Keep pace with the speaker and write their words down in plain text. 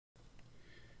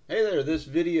Hey there, this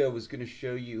video is going to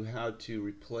show you how to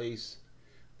replace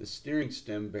the steering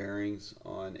stem bearings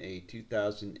on a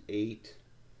 2008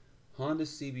 Honda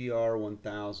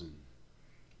CBR1000.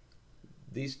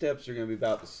 These steps are going to be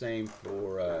about the same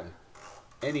for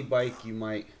any bike you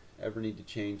might ever need to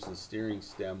change the steering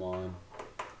stem on.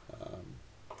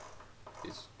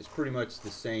 It's pretty much the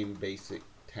same basic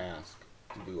task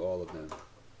to do all of them.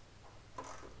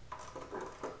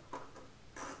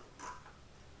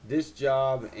 This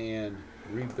job and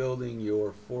rebuilding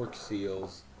your fork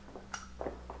seals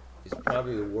is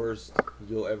probably the worst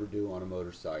you'll ever do on a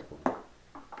motorcycle,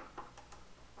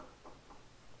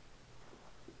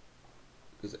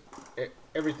 because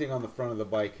everything on the front of the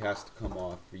bike has to come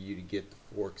off for you to get the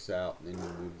forks out and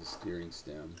then remove the steering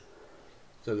stem.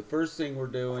 So the first thing we're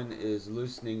doing is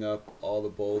loosening up all the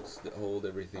bolts that hold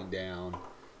everything down,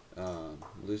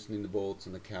 loosening the bolts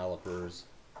and the calipers.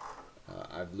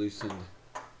 I've loosened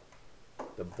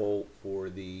the bolt for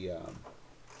the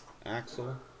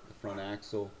axle, the front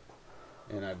axle,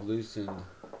 and I've loosened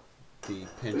the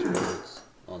pinch bolts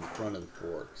on the front of the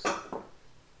forks.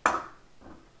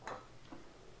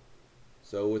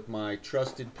 So with my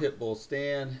trusted pit bull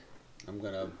stand, I'm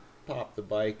going to pop the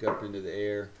bike up into the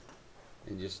air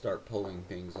and just start pulling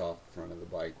things off the front of the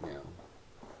bike now.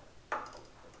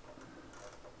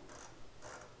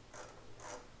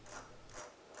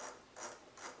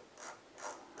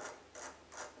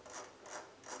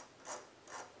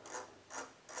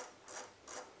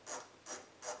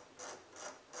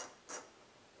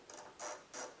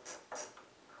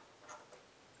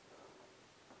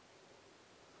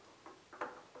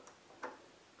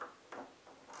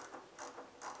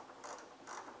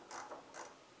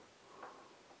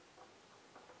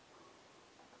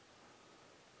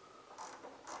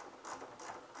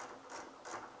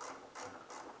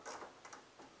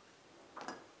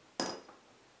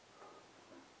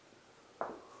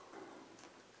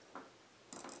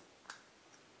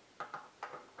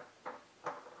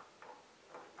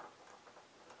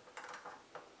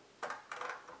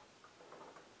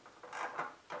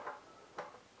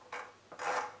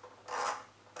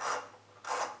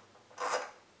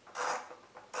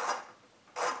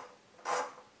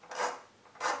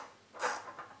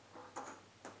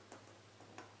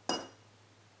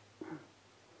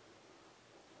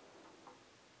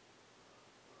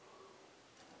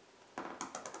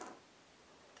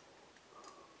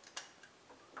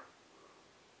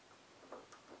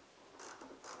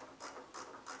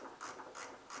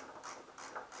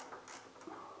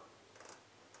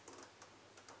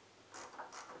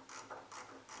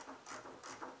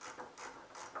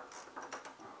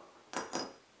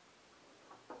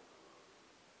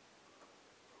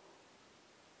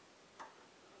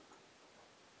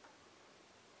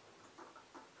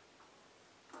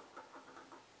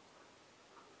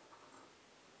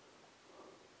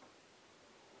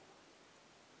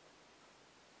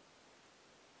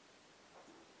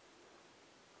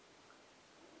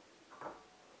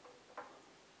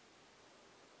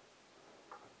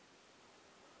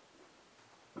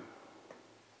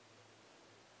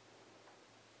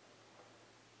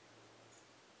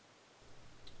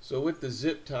 So with the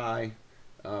zip tie,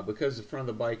 because the front of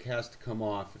the bike has to come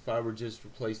off, if I were just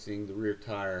replacing the rear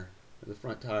tire, or the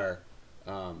front tire,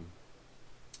 I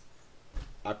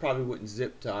probably wouldn't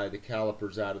zip tie the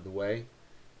calipers out of the way.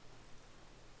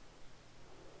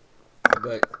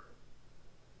 But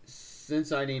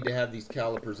since I need to have these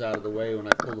calipers out of the way when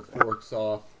I pull the forks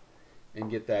off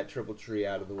and get that triple tree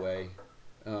out of the way,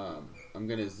 I'm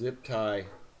going to zip tie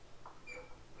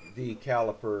the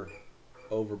caliper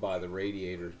over by the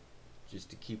radiator just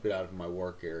to keep it out of my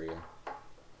work area.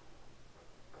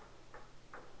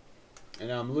 And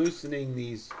I'm loosening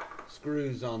these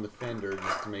screws on the fender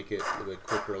just to make it a little bit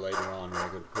quicker later on when I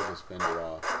go to pull this fender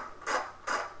off.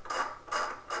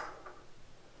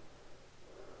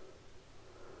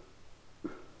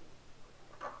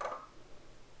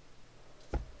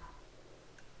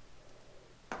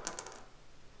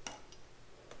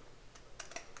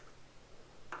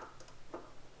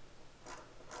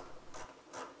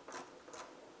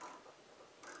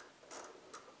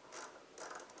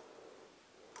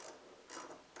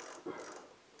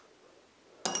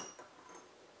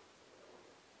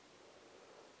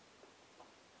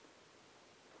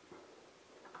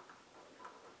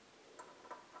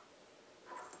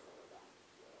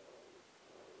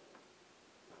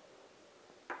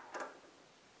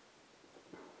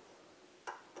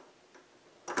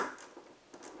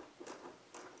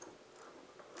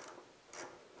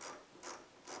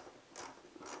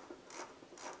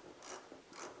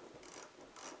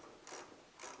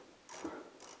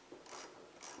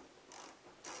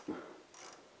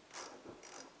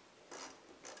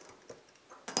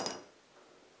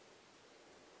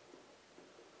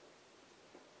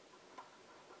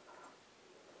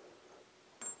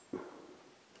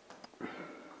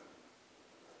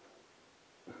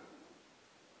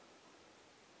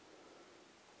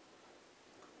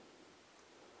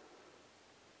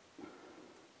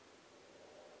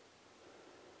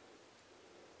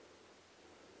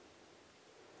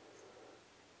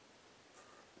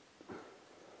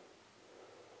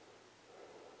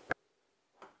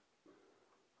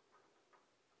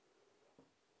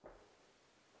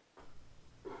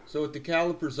 So with the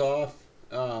calipers off,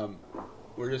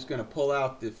 we're just going to pull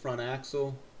out the front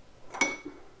axle.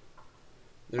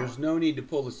 There's no need to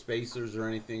pull the spacers or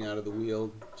anything out of the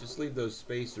wheel. Just leave those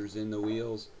spacers in the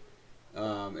wheels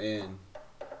and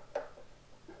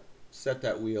set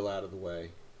that wheel out of the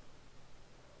way.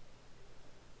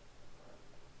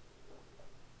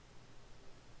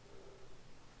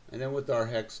 And then with our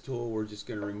hex tool, we're just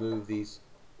going to remove these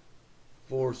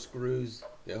 4 screws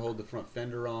that hold the front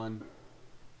fender on.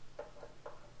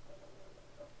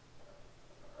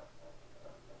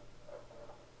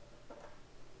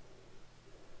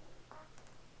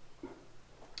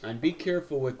 And be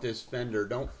careful with this fender.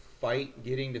 Don't fight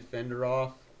getting the fender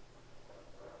off.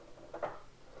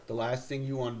 The last thing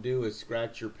you want to do is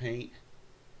scratch your paint.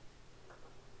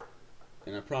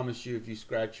 And I promise you, if you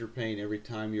scratch your paint every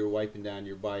time you're wiping down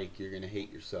your bike, you're going to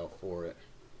hate yourself for it.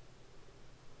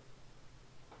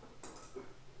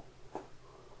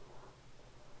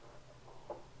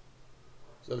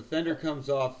 So the fender comes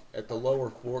off at the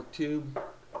lower fork tube,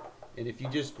 and if you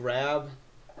just grab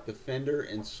the fender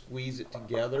and squeeze it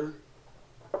together,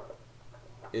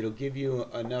 it'll give you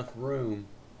enough room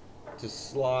to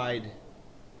slide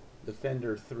the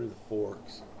fender through the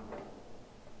forks.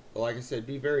 But like I said,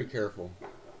 be very careful.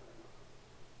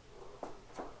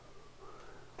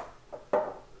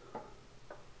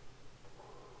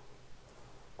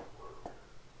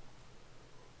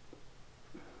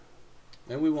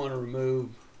 Then we want to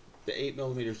remove the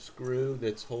 8mm screw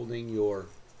that's holding your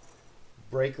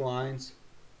brake lines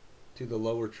to the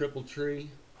lower triple tree.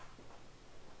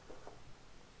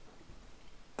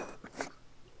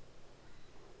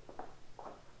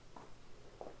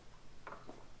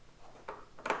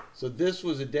 So this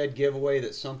was a dead giveaway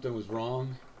that something was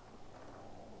wrong.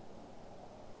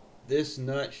 This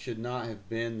nut should not have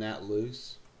been that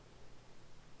loose.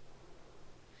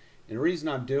 And the reason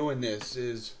I'm doing this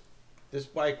is this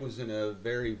bike was in a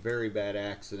very, very bad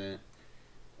accident.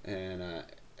 And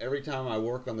every time I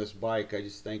work on this bike, I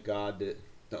just thank God that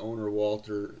the owner,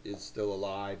 Walter, is still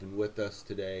alive and with us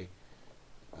today.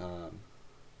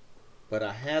 But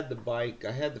I had the bike,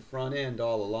 I had the front end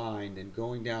all aligned, and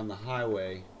going down the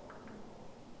highway,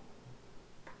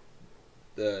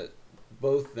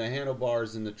 both the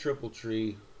handlebars and the triple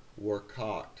tree were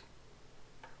cocked,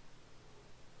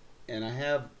 and I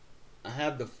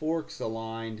have the forks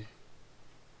aligned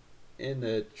in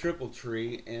the triple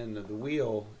tree, and the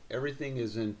wheel, everything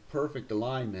is in perfect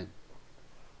alignment.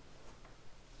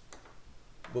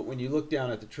 But when you look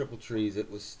down at the triple trees,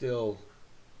 it was still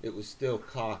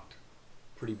cocked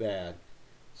pretty bad.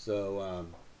 So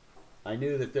I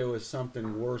knew that there was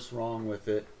something worse wrong with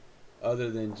it other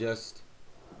than just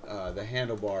the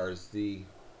handlebars. The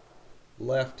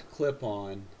left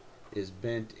clip-on is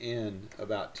bent in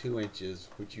about 2 inches,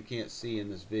 which you can't see in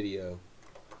this video.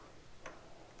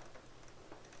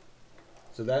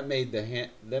 So that made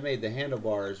the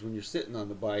handlebars, when you're sitting on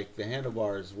the bike, the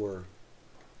handlebars were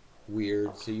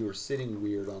weird, so you were sitting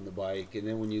weird on the bike. And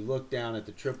then when you look down at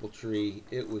the triple tree,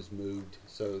 it was moved,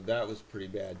 so that was pretty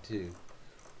bad too.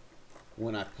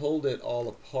 When I pulled it all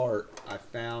apart, I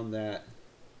found that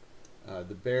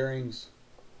the bearings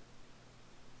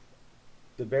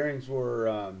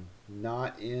were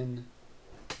not in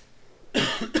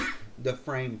the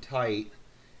frame tight,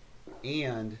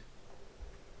 and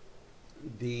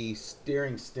the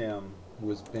steering stem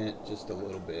was bent just a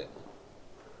little bit.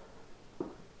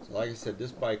 So like I said,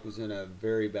 this bike was in a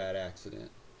very bad accident.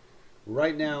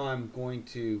 Right now I'm going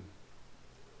to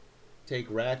take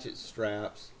ratchet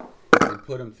straps and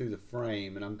put them through the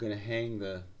frame, and I'm going to hang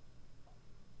the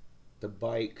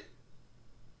bike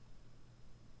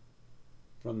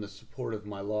from the support of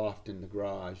my loft in the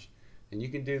garage. And you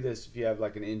can do this if you have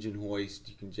like an engine hoist.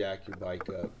 You can jack your bike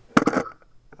up.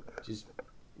 Just,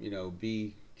 you know,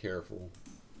 be careful.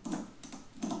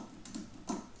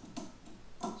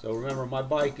 So remember, my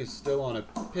bike is still on a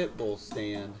pit bull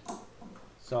stand,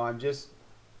 so I'm just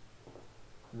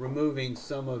removing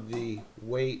some of the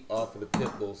weight off of the pit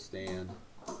bull stand,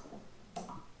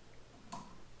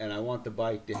 and I want the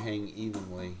bike to hang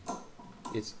evenly.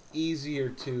 It's easier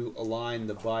to align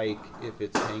the bike if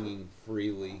it's hanging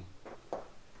freely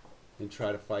than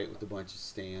try to fight with a bunch of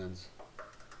stands.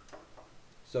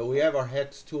 So we have our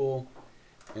hex tool,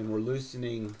 and we're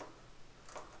loosening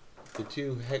the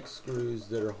 2 hex screws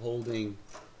that are holding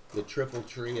the triple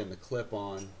tree and the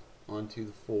clip-on onto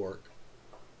the fork.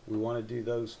 We want to do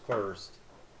those first.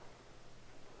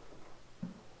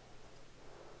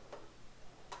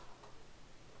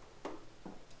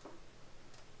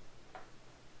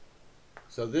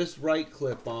 So this right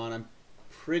clip-on, I'm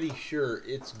pretty sure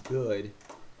it's good.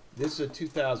 This is a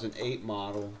 2008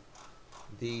 model,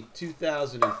 The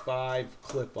 2005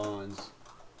 clip-ons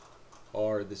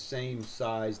are the same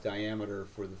size diameter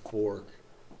for the fork.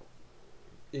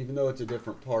 Even though it's a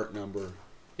different part number,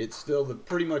 it's still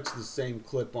pretty much the same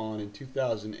clip-on. In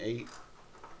 2008,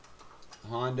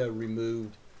 Honda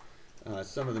removed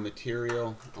some of the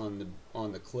material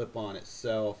on the clip-on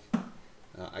itself,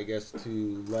 I guess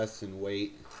to lessen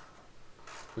weight.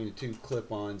 Between the two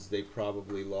clip-ons, they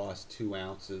probably lost 2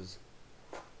 ounces.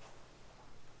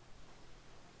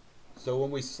 So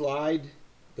when we slide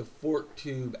the fork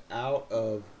tube out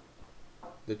of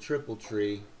the triple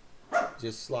tree,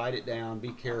 just slide it down,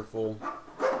 be careful.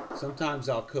 Sometimes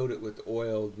I'll coat it with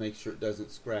oil to make sure it doesn't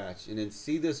scratch. And then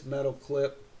see this metal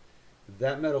clip?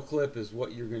 That metal clip is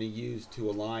what you're going to use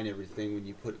to align everything when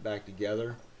you put it back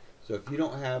together. So if you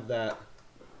don't have that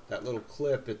little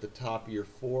clip at the top of your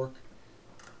fork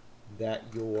that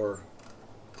your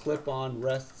clip-on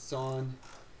rests on,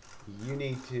 you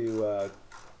need to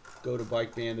go to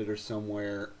Bike Bandit or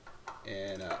somewhere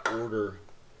and order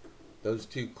those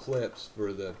 2 clips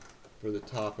for the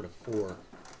top of the fork.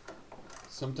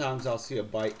 Sometimes I'll see a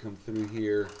bike come through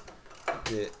here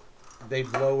that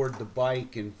they've lowered the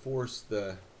bike and forced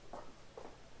the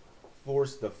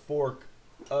fork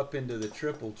up into the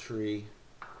triple tree,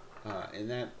 and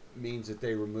that means that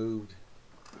they removed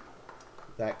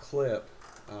that clip.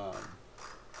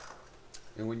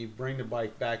 And when you bring the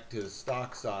bike back to the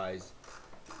stock size,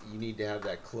 you need to have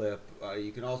that clip.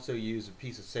 You can also use a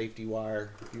piece of safety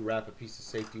wire. If you wrap a piece of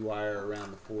safety wire around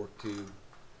the fork tube,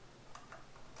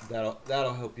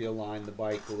 that'll help you align the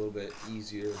bike a little bit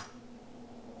easier.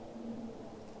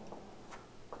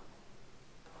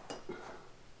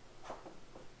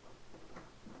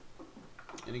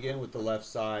 And again, with the left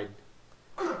side,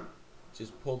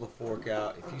 just pull the fork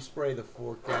out. If you spray the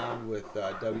fork down with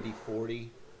WD-40,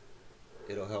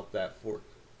 it'll help that fork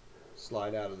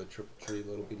slide out of the triple tree a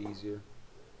little bit easier.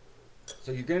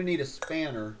 So you're going to need a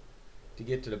spanner to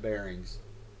get to the bearings.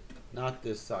 Not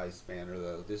this size spanner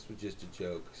though. This was just a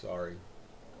joke, sorry.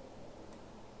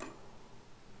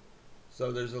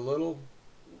 So there's a little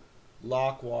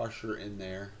lock washer in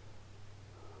there.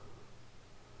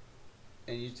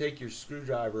 And you take your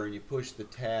screwdriver and you push the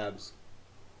tabs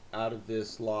out of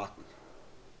this lock,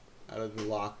 out of the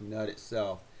lock nut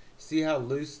itself. See how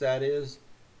loose that is?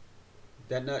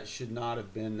 That nut should not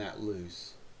have been that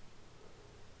loose.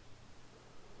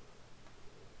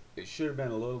 It should have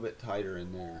been a little bit tighter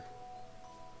in there.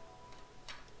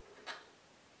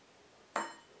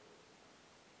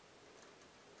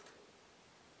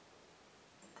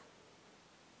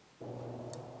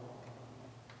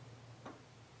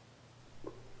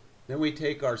 Then we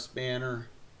take our spanner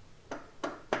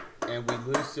and we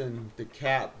loosen the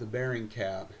cap, the bearing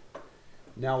cap.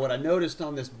 Now what I noticed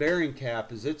on this bearing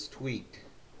cap is it's tweaked.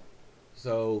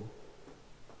 So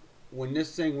when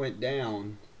this thing went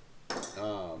down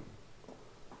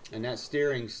and that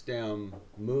steering stem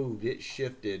moved, it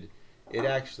shifted, it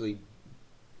actually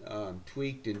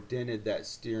tweaked and dented that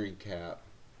steering cap.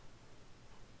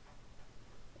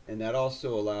 And that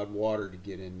also allowed water to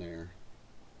get in there.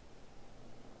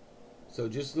 So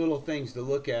just little things to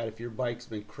look at if your bike's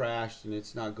been crashed and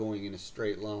it's not going in a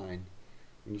straight line.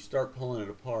 When you start pulling it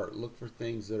apart, look for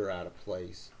things that are out of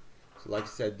place. So like I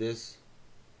said, this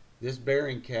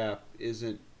bearing cap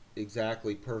isn't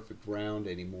exactly perfect round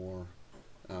anymore.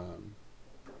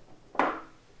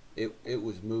 It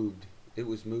was moved. It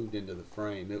was moved into the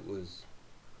frame. It was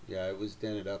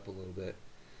dented up a little bit.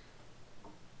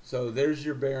 So there's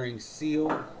your bearing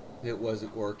seal that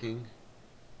wasn't working.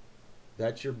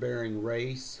 That's your bearing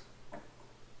race.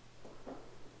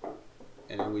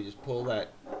 And then we just pull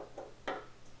that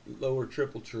lower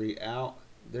triple tree out.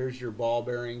 There's your ball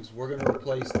bearings. We're going to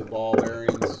replace the ball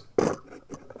bearings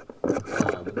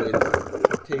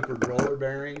with tapered roller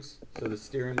bearings so the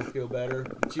steering will feel better.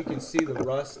 But you can see the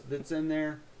rust that's in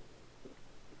there.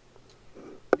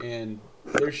 And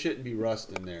there shouldn't be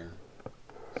rust in there.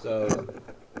 So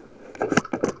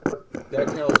that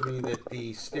tells me that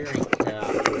the steering cap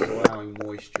is allowing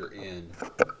moisture in.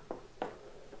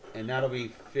 And that'll be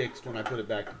fixed when I put it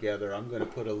back together. I'm going to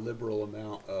put a liberal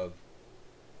amount of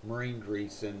marine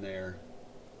grease in there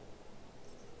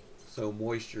so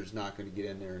moisture is not going to get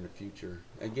in there in the future.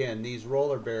 Again, these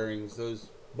roller bearings,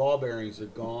 those ball bearings are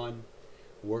gone.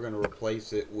 We're going to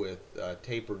replace it with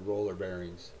tapered roller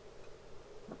bearings.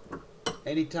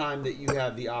 Anytime that you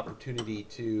have the opportunity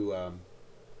to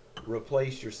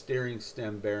replace your steering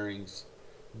stem bearings,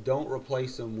 don't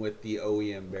replace them with the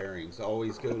OEM bearings.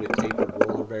 Always go to tapered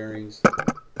roller bearings.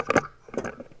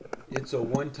 It's a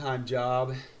one-time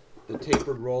job. The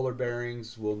tapered roller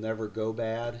bearings will never go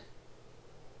bad.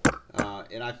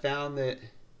 And I found that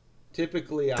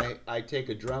typically I take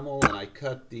a Dremel and I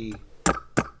cut the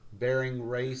bearing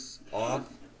race off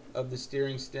of the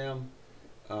steering stem,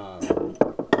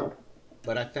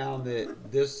 but I found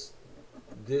that this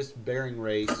bearing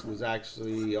race was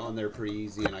actually on there pretty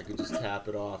easy, and I could just tap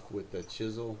it off with a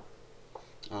chisel.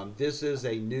 This is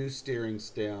a new steering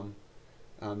stem.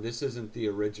 This isn't the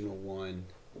original one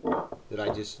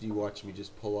that you watch me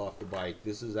just pull off the bike.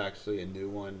 This is actually a new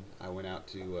one. I went out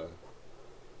to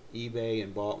eBay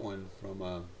and bought one from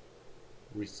a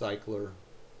recycler.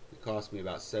 It cost me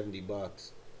about 70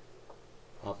 bucks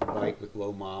off a bike with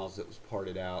low miles that was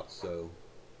parted out.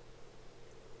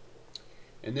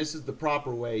 And this is the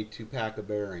proper way to pack a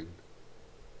bearing.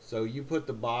 So you put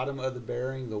the bottom of the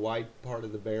bearing, the wide part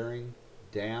of the bearing,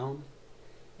 down,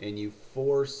 and you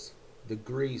force the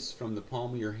grease from the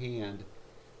palm of your hand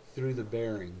through the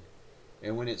bearing.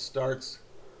 And when it starts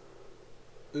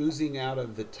oozing out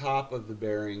of the top of the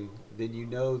bearing, then you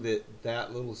know that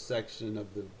that little section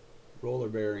of the roller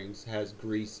bearings has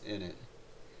grease in it.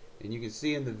 And you can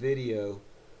see in the video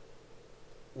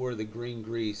where the green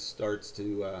grease starts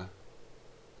to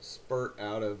spurt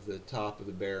out of the top of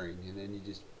the bearing, and then you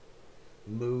just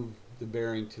move the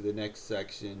bearing to the next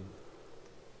section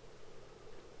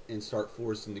and start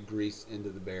forcing the grease into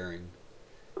the bearing.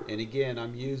 And again,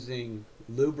 I'm using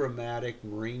Lubramatic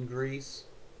marine grease.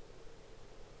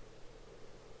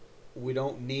 We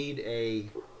don't need a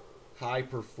high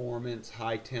performance,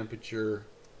 high temperature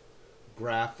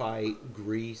graphite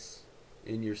grease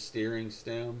in your steering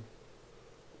stem.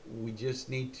 We just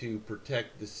need to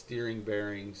protect the steering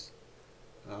bearings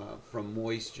from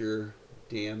moisture,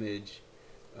 damage,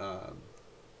 and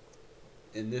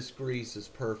this grease is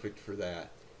perfect for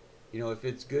that. You know, if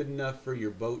it's good enough for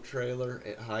your boat trailer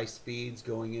at high speeds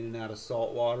going in and out of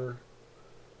salt water,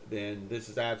 then this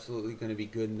is absolutely going to be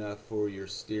good enough for your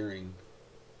steering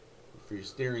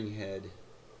head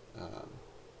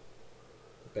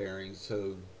bearings.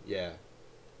 So yeah,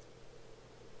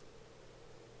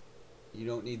 you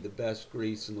don't need the best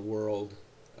grease in the world.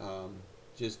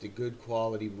 Just a good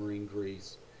quality marine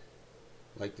grease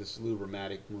like this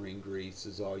Lubramatic marine grease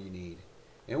is all you need.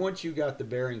 And once you got the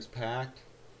bearings packed,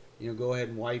 go ahead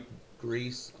and wipe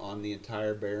grease on the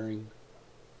entire bearing.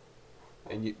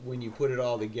 And when you put it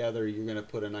all together, you're going to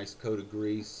put a nice coat of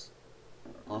grease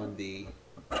on the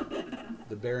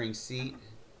bearing seat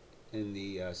and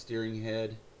the steering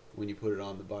head when you put it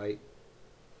on the bike.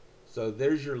 So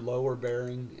there's your lower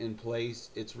bearing in place.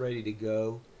 It's ready to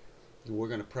go. And we're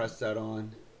going to press that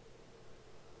on.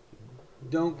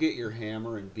 Don't get your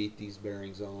hammer and beat these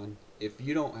bearings on. If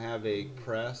you don't have a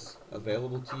press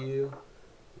available to you,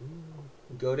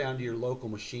 go down to your local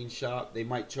machine shop. They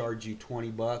might charge you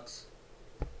 20 bucks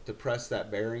to press that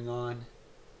bearing on.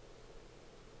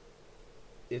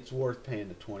 It's worth paying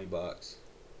the 20 bucks.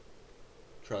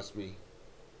 Trust me.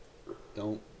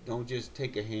 Don't just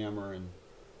take a hammer and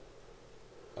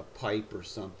a pipe or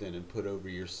something and put over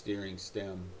your steering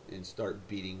stem and start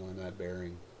beating on that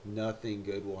bearing. Nothing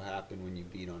good will happen when you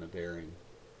beat on a bearing.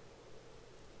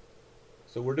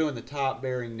 So we're doing the top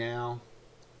bearing now.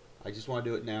 I just want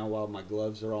to do it now while my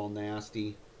gloves are all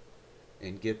nasty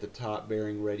and get the top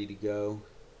bearing ready to go.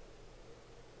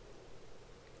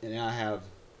 And I have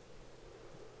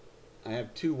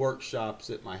two workshops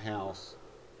at my house,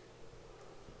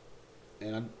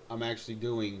 and I'm actually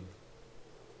doing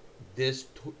this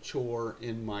chore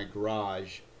in my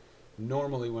garage.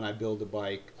 Normally when I build a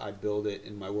bike, I build it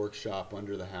in my workshop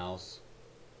under the house.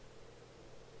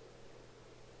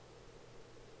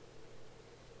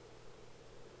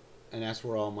 And that's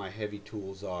where all my heavy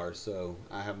tools are. So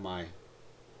I have my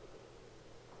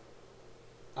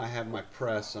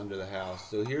press under the house.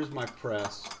 So here's my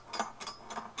press.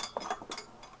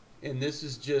 And this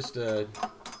is just a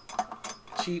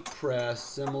cheap press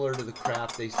similar to the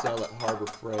crap they sell at Harbor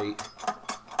Freight.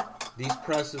 These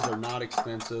presses are not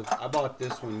expensive. I bought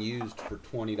this one used for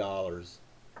 $20.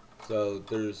 So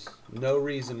there's no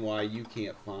reason why you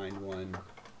can't find one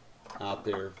out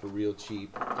there for real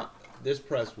cheap. This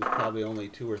press was probably only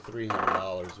 $200 or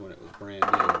 $300 when it was brand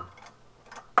new.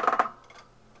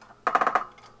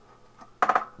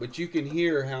 But you can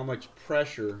hear how much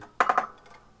pressure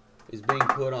is being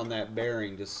put on that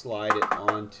bearing to slide it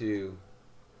onto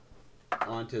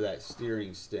that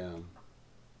steering stem.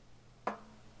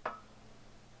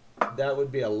 That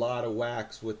would be a lot of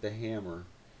whacks with the hammer,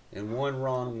 and one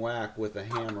wrong whack with a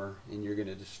hammer and you're going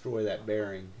to destroy that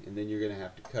bearing, and then you're going to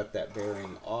have to cut that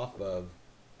bearing off of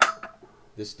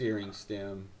the steering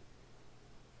stem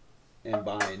and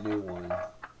buy a new one.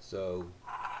 So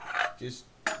just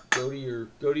go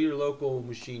to your local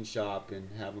machine shop and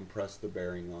have them press the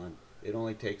bearing on. It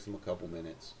only takes them a couple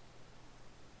minutes.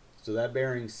 So that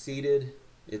bearing's seated,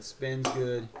 it spins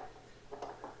good,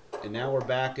 and now we're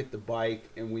back at the bike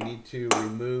and we need to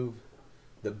remove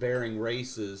the bearing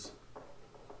races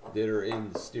that are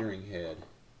in the steering head.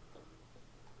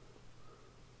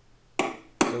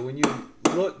 So when you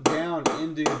look down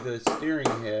into the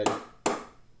steering head,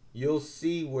 you'll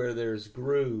see where there's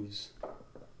grooves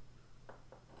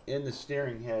in the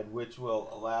steering head, which will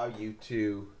allow you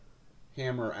to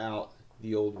hammer out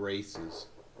the old races.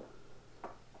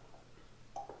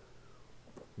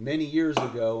 Many years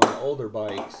ago on older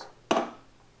bikes,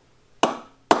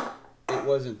 it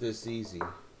wasn't this easy.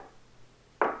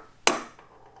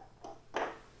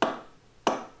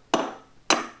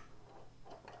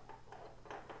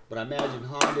 But I imagine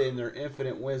Honda, in their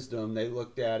infinite wisdom, they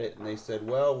looked at it and they said,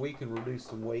 well, we can reduce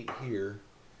some weight here.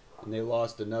 And they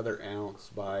lost another ounce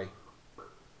by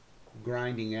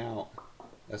grinding out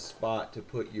a spot to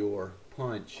put your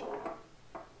punch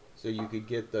so you could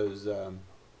get those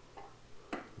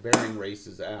bearing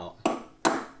races out.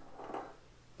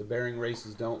 The bearing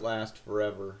races don't last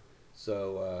forever,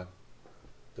 so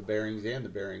the bearings and the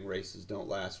bearing races don't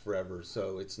last forever.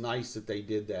 So it's nice that they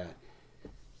did that.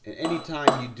 And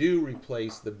anytime you do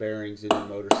replace the bearings in your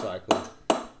motorcycle,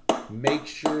 make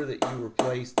sure that you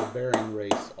replace the bearing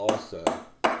race also.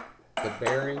 The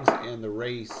bearings and the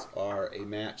race are a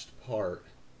matched part.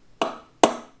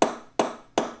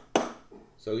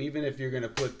 So even if you're going to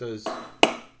put those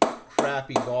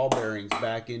crappy ball bearings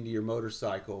back into your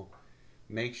motorcycle,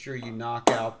 make sure you knock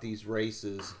out these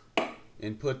races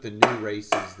and put the new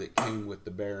races that came with the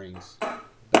bearings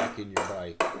back in your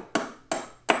bike.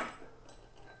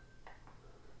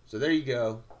 So there you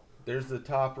go. There's the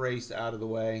top race out of the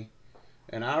way.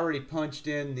 And I already punched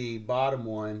in the bottom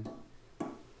one,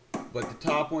 but the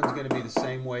top one's going to be the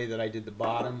same way that I did the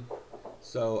bottom.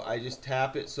 So I just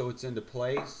tap it so it's into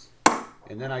place,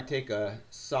 and then I take a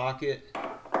socket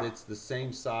that's the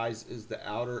same size as the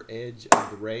outer edge of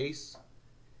the race,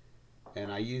 and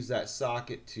I use that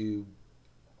socket to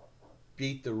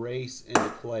beat the race into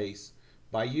place.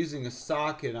 By using a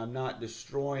socket, I'm not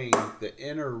destroying the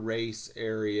inner race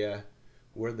area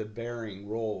where the bearing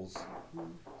rolls.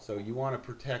 So you want to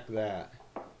protect that.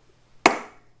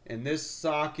 And this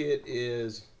socket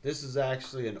this is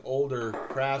actually an older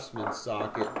Craftsman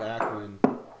socket back when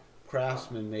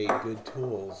Craftsman made good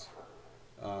tools.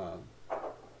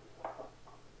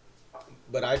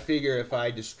 But I figure if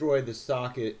I destroy the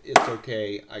socket, it's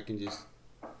okay. I can just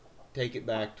take it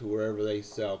back to wherever they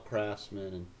sell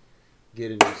Craftsman and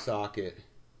get a new socket.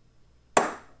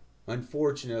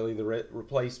 Unfortunately, the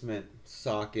replacement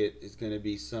socket is going to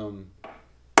be some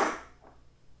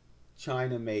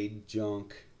China-made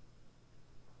junk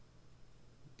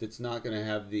that's not going to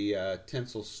have the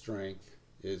tensile strength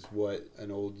is what an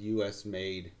old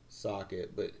US-made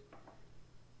socket. But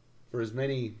for as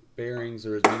many bearings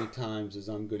or as many times as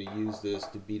I'm going to use this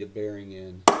to beat a bearing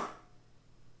in,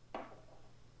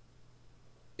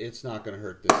 it's not going to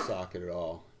hurt this socket at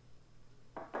all.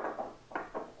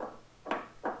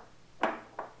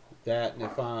 That, and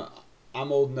if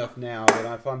I'm old enough now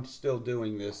that if I'm still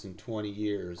doing this in 20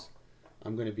 years,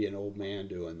 I'm going to be an old man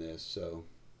doing this, so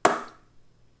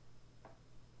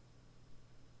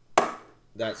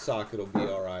that socket will be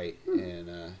alright,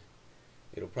 and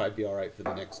it'll probably be alright for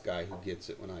the next guy who gets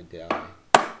it when I die.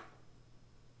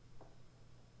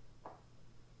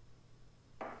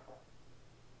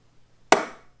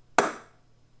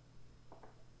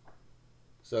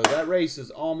 So that race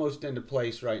is almost into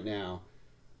place right now.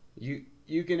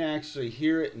 You can actually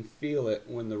hear it and feel it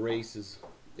when the race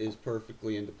is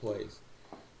perfectly into place.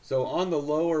 So on the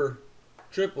lower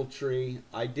triple tree,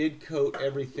 I did coat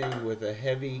everything with a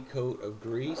heavy coat of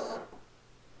grease.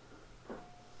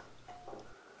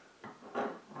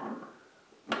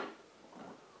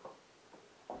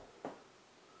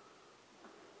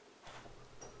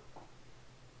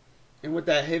 And with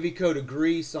that heavy coat of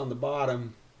grease on the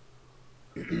bottom,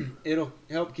 it'll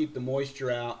help keep the moisture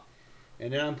out.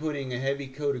 And then I'm putting a heavy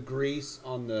coat of grease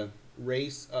on the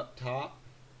race up top.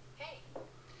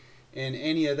 And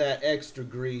any of that extra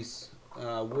grease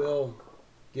will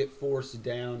get forced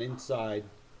down inside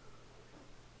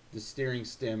the steering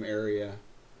stem area.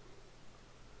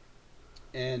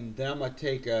 And then I'm going to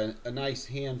take a nice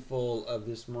handful of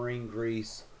this marine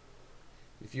grease.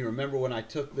 If you remember when I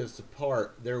took this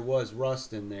apart, there was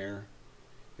rust in there.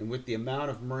 And with the amount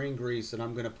of marine grease that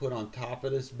I'm going to put on top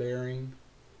of this bearing,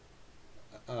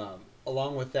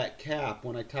 along with that cap,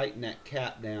 when I tighten that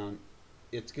cap down,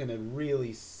 it's going to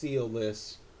really seal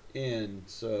this in,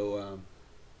 so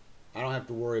I don't have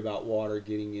to worry about water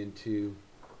getting into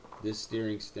this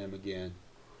steering stem again.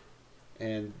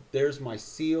 And there's my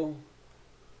seal.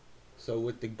 So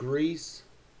with the grease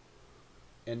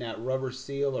and that rubber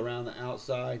seal around the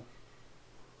outside,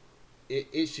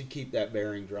 it should keep that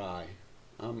bearing dry.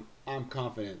 I'm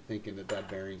confident thinking that that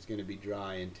bearing's going to be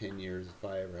dry in 10 years if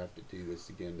I ever have to do this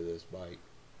again to this bike.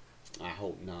 I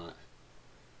hope not.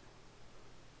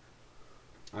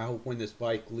 I hope when this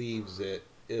bike leaves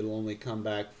it'll only come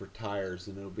back for tires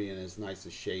and it'll be in as nice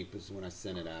a shape as when I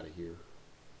sent it out of here.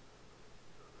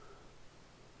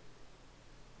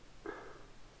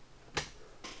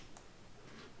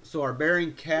 So our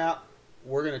bearing cap,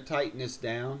 we're going to tighten this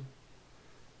down.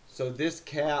 So this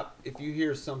cap, if you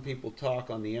hear some people talk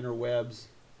on the interwebs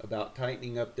about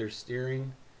tightening up their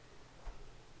steering,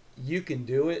 you can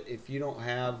do it if you don't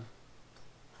have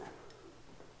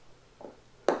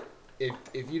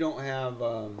if you don't have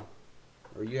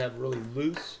or you have really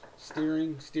loose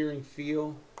steering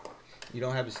feel, you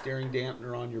don't have a steering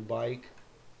dampener on your bike,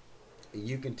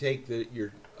 you can take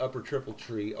your upper triple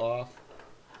tree off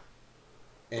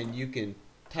and you can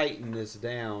tighten this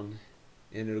down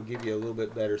and it'll give you a little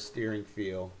bit better steering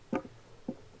feel.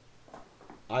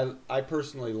 I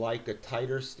personally like a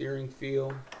tighter steering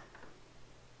feel,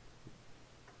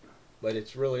 but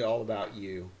it's really all about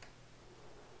you.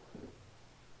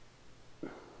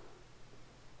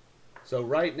 So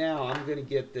right now I'm going to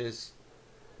get this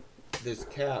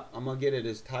cap, I'm going to get it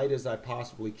as tight as I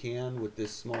possibly can with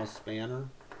this small spanner.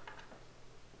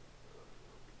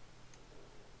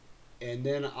 And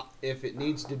then if it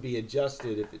needs to be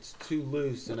adjusted, if it's too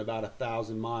loose in about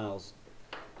 1,000 miles,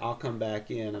 I'll come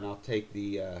back in and I'll take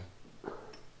the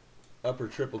upper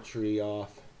triple tree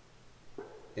off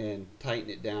and tighten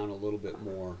it down a little bit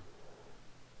more.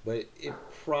 But it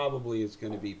probably is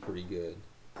going to be pretty good.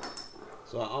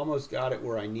 So I almost got it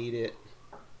where I need it.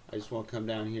 I just want to come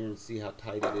down here and see how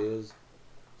tight it is.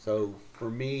 So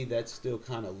for me, that's still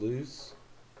kind of loose.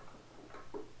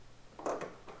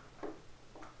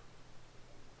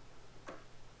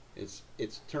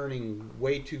 It's turning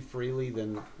way too freely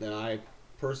than I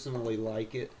personally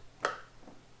like it.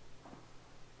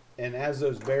 And as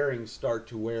those bearings start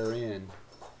to wear in,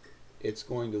 it's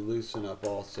going to loosen up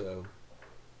also.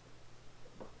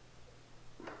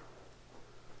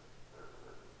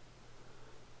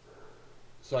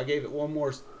 So I gave it one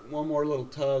more little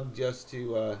tug just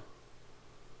to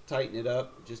tighten it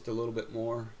up just a little bit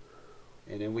more,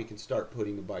 and then we can start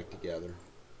putting the bike together.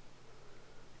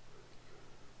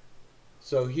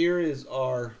 So here is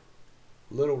our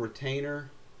little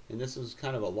retainer, and this is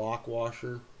kind of a lock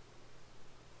washer.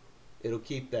 It'll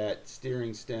keep that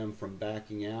steering stem from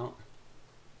backing out.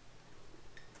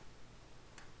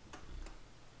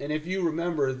 And if you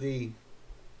remember, the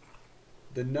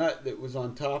nut that was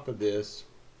on top of this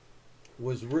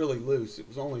was really loose. It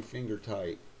was only finger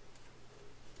tight.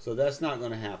 So that's not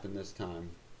going to happen this time.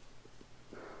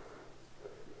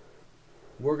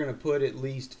 We're going to put at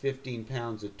least 15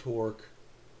 pounds of torque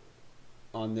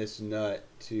on this nut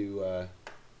to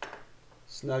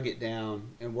snug it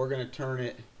down, and we're going to turn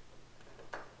it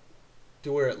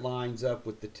to where it lines up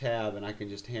with the tab, and I can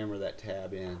just hammer that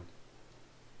tab in.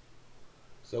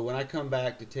 So when I come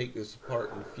back to take this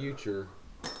apart in the future,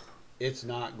 it's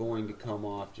not going to come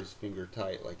off just finger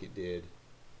tight like it did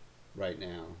right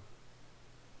now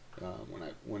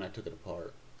when I took it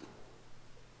apart.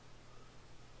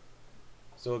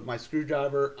 So with my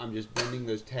screwdriver, I'm just bending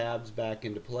those tabs back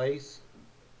into place.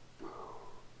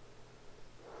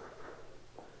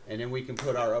 And then we can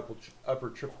put our upper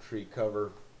triple tree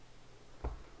cover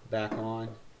back on.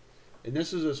 And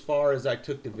this is as far as I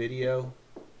took the video.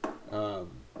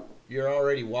 You're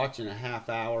already watching a half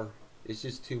hour. It's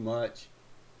just too much.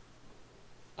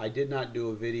 I did not do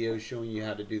a video showing you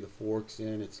how to do the forks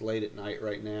in. It's late at night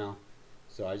right now.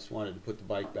 So I just wanted to put the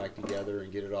bike back together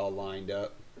and get it all lined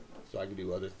up so I can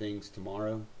do other things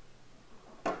tomorrow.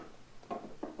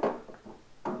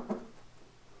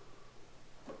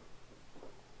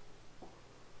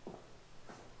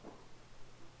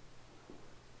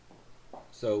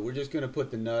 So we're just going to put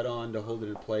the nut on to hold it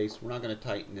in place. We're not going to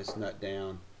tighten this nut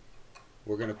down.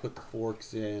 We're going to put the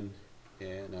forks in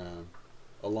and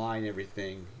align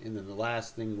everything. And then the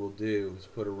last thing we'll do is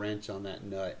put a wrench on that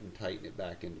nut and tighten it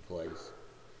back into place.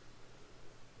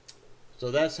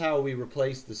 So that's how we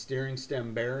replace the steering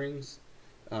stem bearings.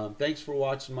 Thanks for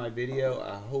watching my video.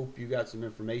 I hope you got some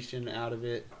information out of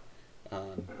it.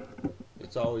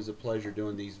 It's always a pleasure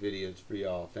doing these videos for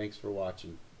y'all. Thanks for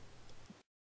watching.